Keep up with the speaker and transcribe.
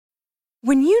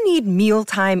When you need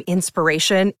mealtime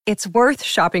inspiration, it's worth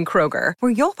shopping Kroger,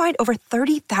 where you'll find over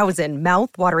 30,000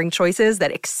 mouth-watering choices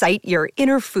that excite your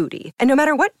inner foodie. And no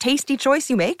matter what tasty choice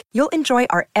you make, you'll enjoy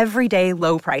our everyday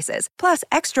low prices, plus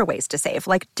extra ways to save,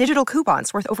 like digital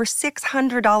coupons worth over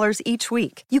 $600 each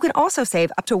week. You can also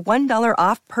save up to $1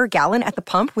 off per gallon at the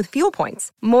pump with fuel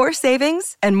points. More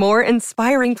savings and more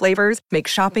inspiring flavors make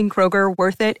shopping Kroger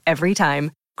worth it every time.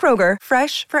 Kroger,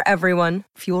 fresh for everyone.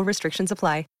 Fuel restrictions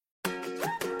apply.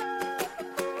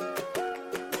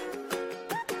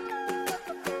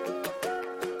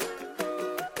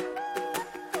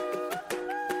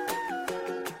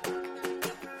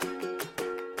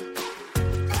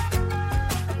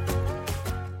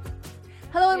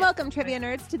 Welcome, Trivia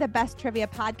Nerds, to the best trivia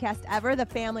podcast ever, the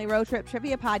Family Road Trip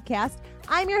Trivia Podcast.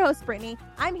 I'm your host, Brittany.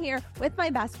 I'm here with my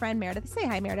best friend, Meredith. Say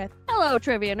hi, Meredith. Hello,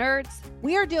 Trivia Nerds.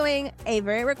 We are doing a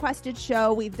very requested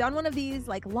show. We've done one of these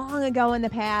like long ago in the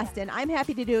past, and I'm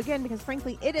happy to do again because,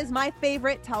 frankly, it is my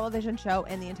favorite television show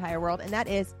in the entire world, and that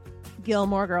is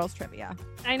Gilmore Girls Trivia.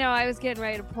 I know. I was getting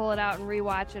ready to pull it out and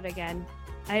rewatch it again.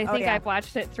 I think I've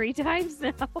watched it 3 times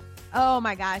now. Oh,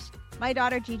 my gosh. My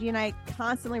daughter Gigi and I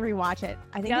constantly rewatch it.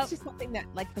 I think it's just something that,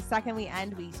 like, the second we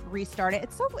end, we restart it.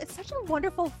 It's such a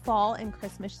wonderful fall and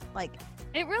Christmas, like,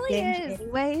 it really is.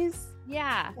 Anyways,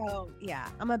 yeah. So yeah,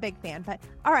 I'm a big fan. But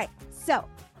all right, so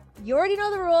you already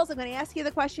know the rules. I'm going to ask you the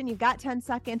question. You've got 10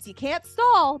 seconds. You can't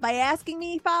stall by asking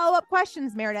me follow-up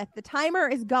questions, Meredith. The timer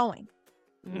is going.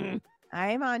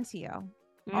 I'm on to you.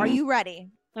 Are you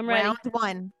ready? I'm ready. Round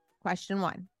 1, question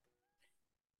 1.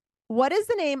 What is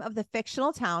the name of the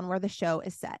fictional town where the show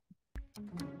is set?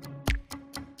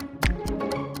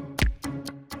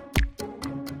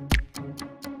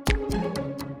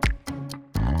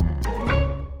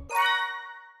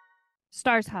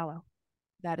 Stars Hollow.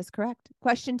 That is correct.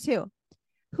 Question 2.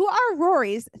 Who are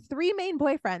Rory's 3 main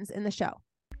boyfriends in the show?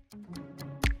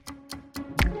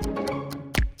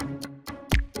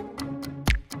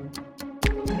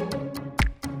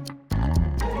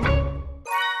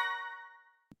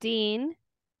 Dean,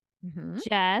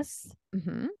 Jess,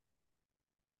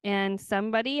 and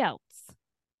somebody else.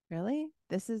 Really?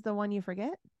 This is the one you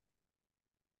forget?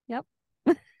 Yep.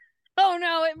 Oh,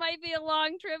 no. It might be a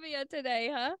long trivia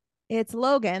today, huh? It's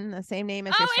Logan, the same name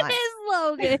as your son. It is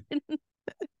Logan.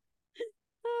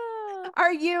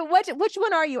 Are you, which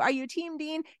one are you? Are you Team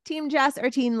Dean, Team Jess, or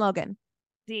Team Logan?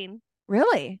 Dean.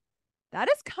 Really? That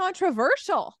is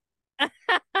controversial.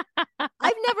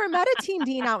 I've never met a Team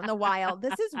Dean out in the wild.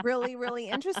 This is really, really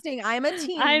interesting. I'm a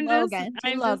Team Logan.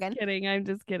 Just kidding. I'm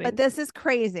just kidding. But this is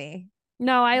crazy.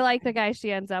 No, I like the guy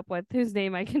she ends up with, whose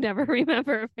name I can never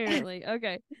remember, apparently.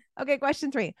 Okay. Okay,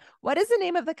 question 3. What is the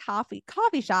name of the coffee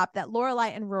shop that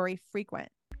Lorelai and Rory frequent?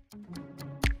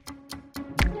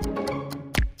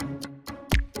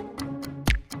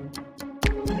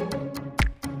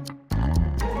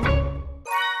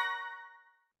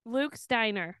 Luke's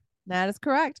Diner. That is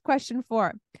correct. Question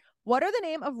 4. What are the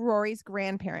name of Rory's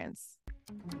grandparents?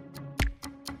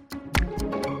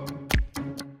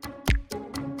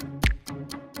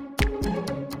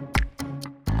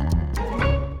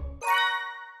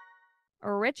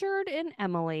 Richard and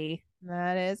Emily.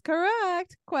 That is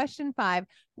correct. Question 5.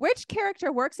 Which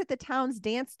character works at the town's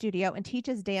dance studio and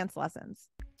teaches dance lessons?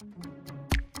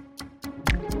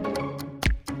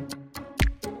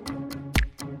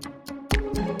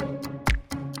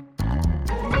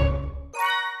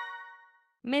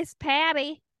 Miss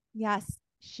Patty. Yes,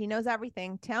 she knows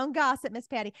everything. Town gossip, Miss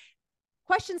Patty.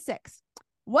 Question 6.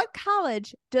 What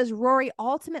college does Rory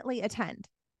ultimately attend?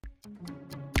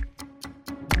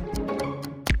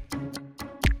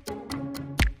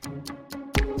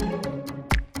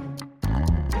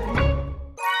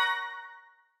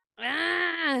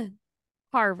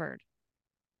 Harvard.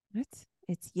 What?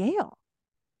 It's Yale.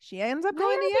 She ends up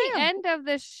going to Yale. The end of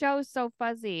this show so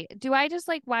fuzzy. Do I just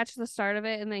like watch the start of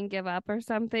it and then give up or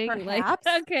something? Perhaps.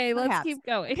 Like, okay, let's keep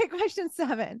going. Okay, question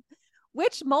 7.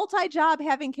 Which multi-job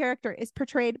having character is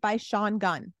portrayed by Sean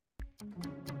Gunn?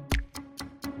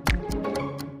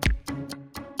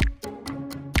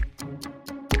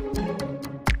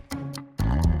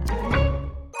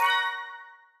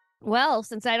 Well,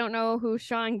 since I don't know who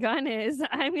Sean Gunn is,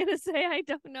 I'm going to say I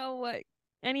don't know what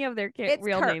any of their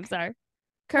real names are.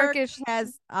 Kirk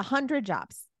has 100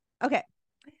 jobs. Okay.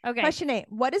 Question 8.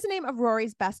 What is the name of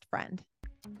Rory's best friend?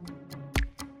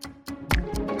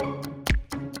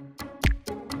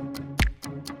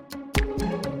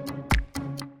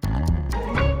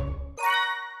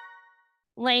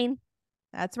 Lane.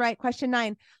 That's right. Question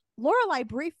 9. Lorelai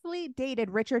briefly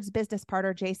dated Richard's business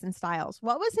partner, Jason Stiles.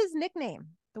 What was his nickname?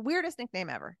 The weirdest nickname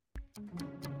ever.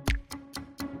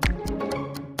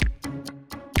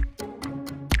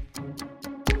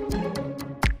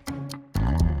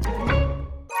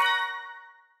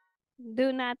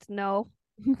 not know.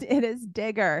 It is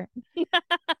Digger.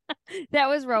 That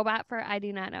was robot for I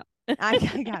do not know.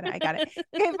 I got it.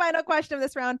 Okay, final question of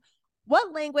this round.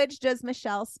 What language does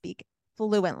Michelle speak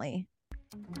fluently?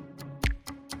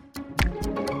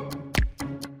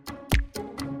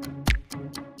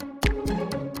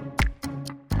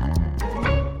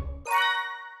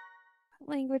 What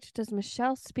language does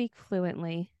Michelle speak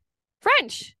fluently?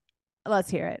 French. Let's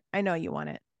hear it. I know you want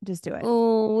it. Just do it.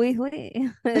 Oh, oui.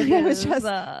 It was just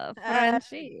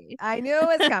Frenchy. I knew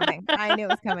it was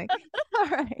coming.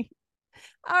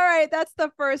 All right. That's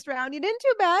the first round. You didn't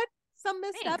do bad. Some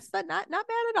missteps, but not bad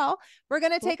at all. We're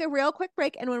going to take a real quick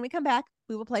break. And when we come back,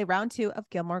 we will play round 2 of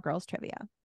Gilmore Girls Trivia.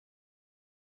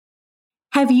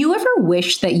 Have you ever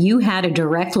wished that you had a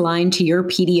direct line to your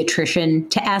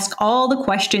pediatrician to ask all the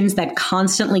questions that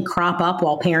constantly crop up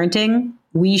while parenting?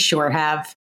 We sure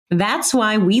have. That's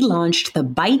why we launched the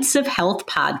Bites of Health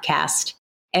podcast.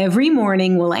 Every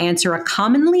morning, we'll answer a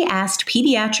commonly asked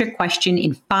pediatric question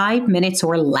in 5 minutes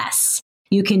or less.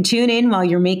 You can tune in while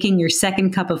you're making your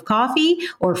second cup of coffee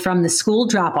or from the school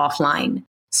drop-off line.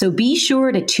 So be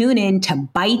sure to tune in to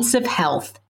Bites of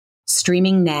Health,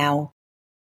 streaming now.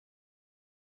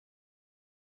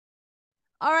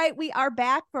 All right, we are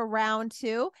back for round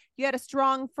 2. You had a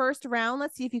strong first round.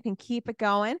 Let's see if you can keep it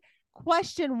going.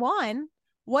 Question 1.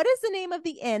 What is the name of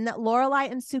the inn that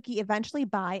Lorelai and Suki eventually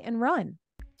buy and run?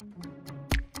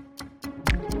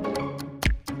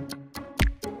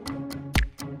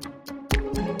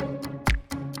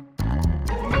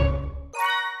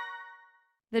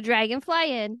 The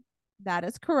Dragonfly Inn. That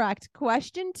is correct.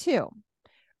 Question 2.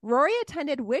 Rory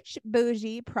attended which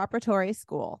bougie preparatory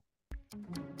school?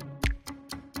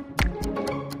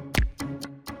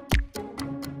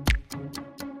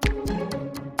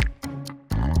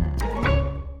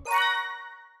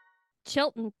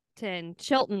 Chilton.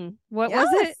 What was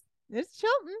it? It's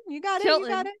Chilton. You got Chilton. it.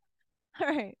 You got it. All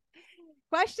right.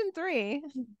 Question 3.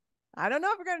 I don't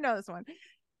know if we're going to know this one.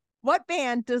 What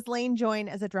band does Lane join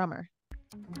as a drummer?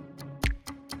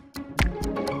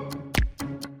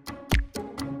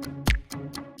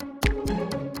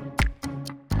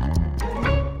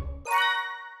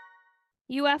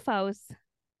 UFOs.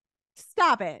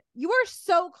 Stop it. You are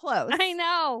so close. I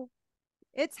know.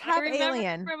 It's Hep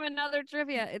Alien. From another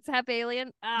trivia. It's Hep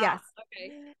Alien. Yes.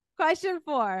 Okay. Question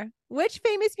 4. Which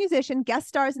famous musician guest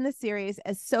stars in the series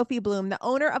as Sophie Bloom, the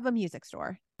owner of a music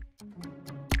store?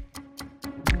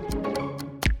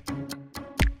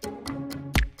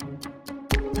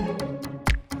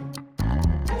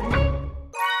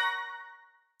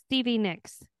 Stevie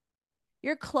Nicks.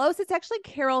 You're close. It's actually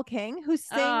Carole King, who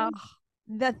sings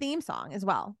the theme song as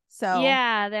well. So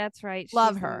yeah, that's right.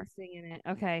 Love She's her. Singing it.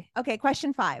 Okay. Okay,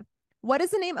 question 5. What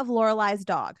is the name of Lorelai's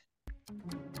dog?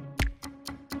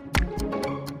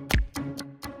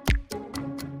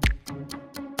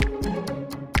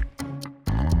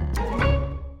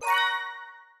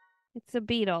 It's a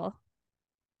beetle.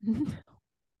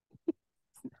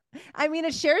 I mean,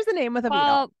 it shares the name with a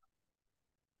beetle.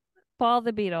 Paul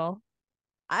the Beetle.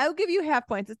 I'll give you half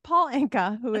points. It's Paul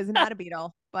Anka, who is not a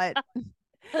beetle, but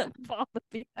Paul the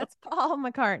Beetle. that's Paul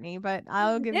McCartney, but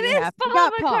I'll give It you is half. Paul You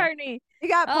got McCartney. You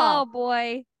got Paul. Oh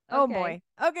boy. Oh Okay. boy.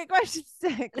 Okay, question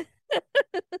 6.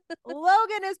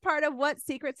 Logan is part of what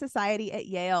secret society at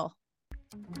Yale?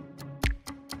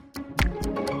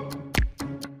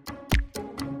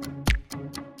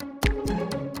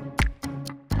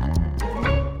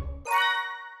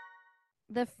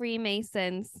 The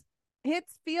Freemasons. It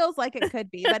feels like it could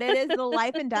be, but it is the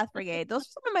Life and Death Brigade. Those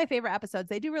are some of my favorite episodes.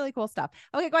 They do really cool stuff.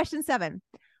 Okay, question 7.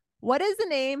 What is the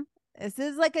name? This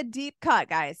is like a deep cut,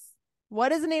 guys.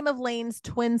 What is the name of Lane's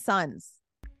twin sons?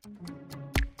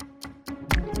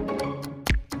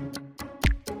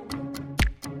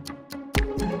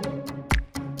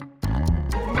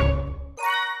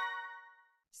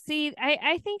 See,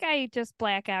 I think I just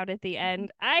black out at the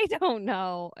end. I don't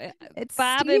know. It's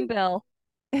Bob and Bill.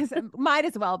 Might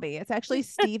as well be. It's actually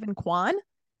Steve and Quan.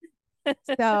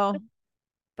 So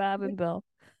Bob and Bill.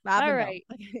 Bob All and right.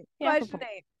 Bill. Okay. Yeah, Question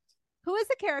 8. Who is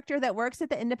the character that works at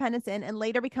the Independence Inn and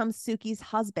later becomes Suki's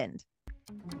husband?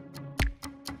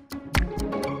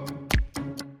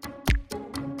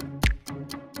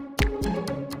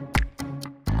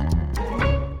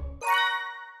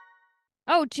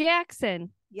 Oh,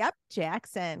 Jackson. Yep,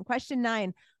 Jackson. Question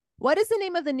 9. What is the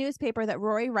name of the newspaper that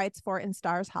Rory writes for in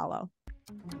Stars Hollow?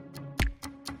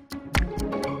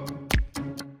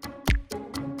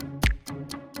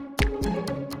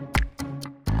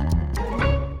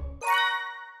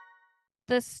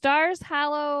 The Stars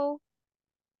Hollow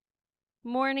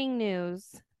Morning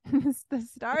News. The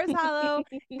Stars Hollow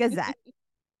Gazette.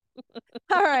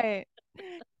 All right.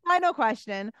 Final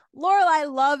question.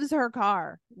 Lorelai loves her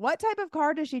car. What type of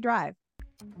car does she drive?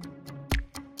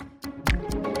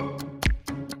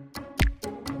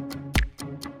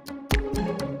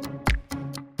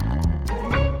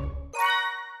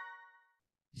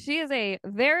 She is a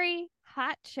very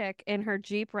hot chick in her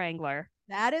Jeep Wrangler.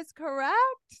 That is correct.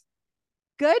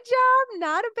 Good job.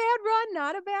 Not a bad run.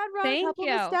 Not a bad run. Thank a couple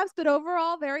you. of steps, but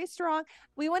overall, very strong.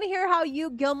 We want to hear how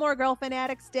you Gilmore Girl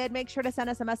fanatics did. Make sure to send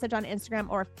us a message on Instagram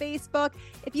or Facebook.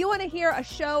 If you want to hear a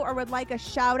show or would like a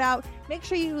shout out, make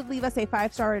sure you leave us a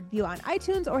 5-star review on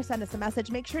iTunes or send us a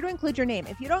message. Make sure to include your name.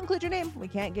 If you don't include your name, we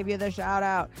can't give you the shout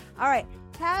out. All right.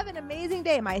 Have an amazing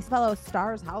day, my fellow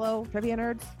Stars Hollow trivia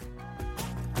nerds.